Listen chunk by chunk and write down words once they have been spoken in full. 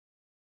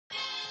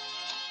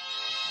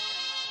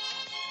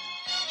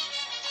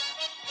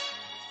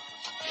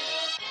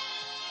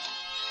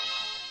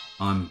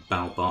I'm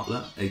Bal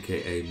Bartlett,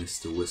 aka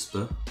Mr.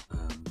 Whisper,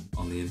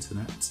 on the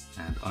internet,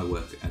 and I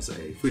work as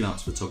a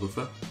freelance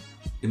photographer,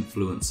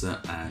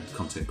 influencer and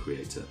content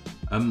creator.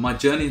 My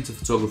journey into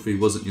photography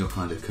wasn't your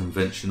kind of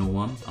conventional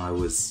one. I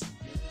was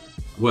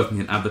working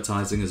in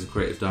advertising as a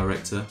creative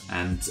director,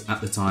 and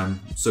at the time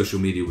social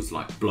media was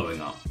like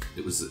blowing up.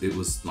 It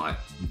was like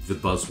the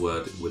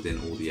buzzword within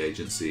all the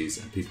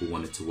agencies, and people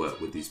wanted to work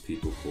with these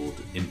people called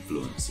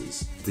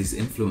influencers. These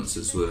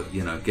influencers were,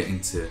 getting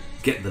to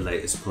get the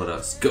latest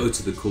products, go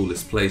to the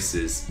coolest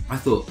places. I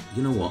thought,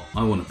 you know what,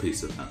 I want a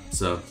piece of that.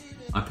 So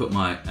I put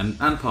and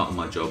part of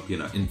my job,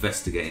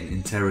 investigating,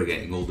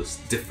 interrogating all this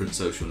different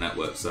social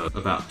networks. So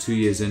about 2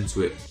 years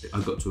into it,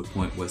 I got to a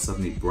point where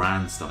suddenly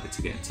brands started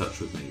to get in touch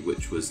with me,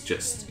 which was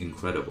just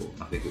incredible.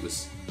 I think it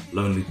was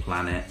Lonely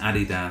Planet,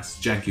 Adidas,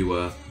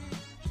 Jaguar,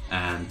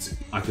 and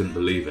I couldn't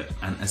believe it.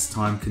 And as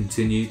time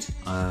continued,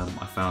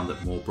 I found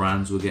that more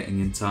brands were getting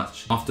in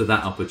touch. After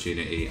that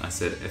opportunity, I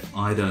said, if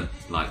I don't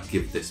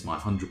give this my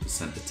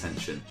 100%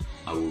 attention,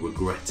 I will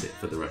regret it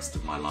for the rest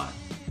of my life.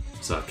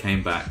 So I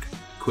came back,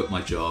 quit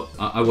my job.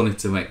 I wanted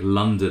to make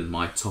London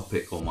my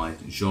topic or my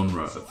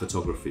genre of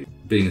photography.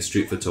 Being a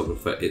street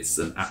photographer, it's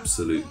an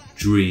absolute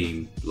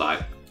dream.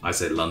 I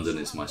say, London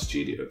is my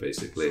studio,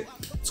 basically.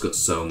 It's got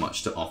so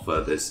much to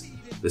offer. There's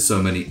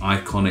so many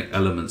iconic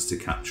elements to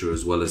capture,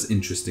 as well as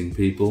interesting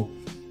people.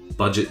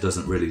 Budget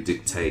doesn't really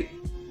dictate,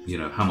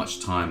 how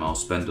much time I'll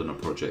spend on a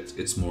project.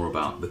 It's more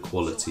about the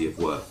quality of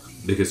work.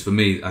 Because for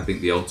me, I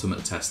think the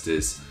ultimate test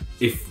is,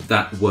 if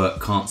that work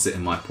can't sit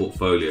in my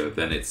portfolio,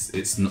 then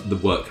it's not, the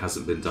work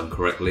hasn't been done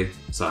correctly.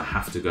 So I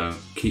have to go and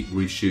keep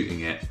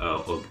reshooting it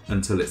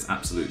until it's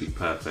absolutely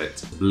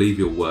perfect. Believe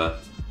your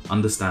worth,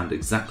 understand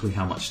exactly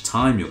how much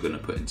time you're going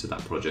to put into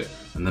that project,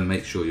 and then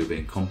make sure you're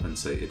being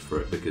compensated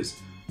for it, because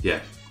yeah,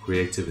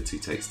 creativity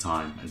takes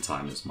time, and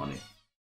time is money.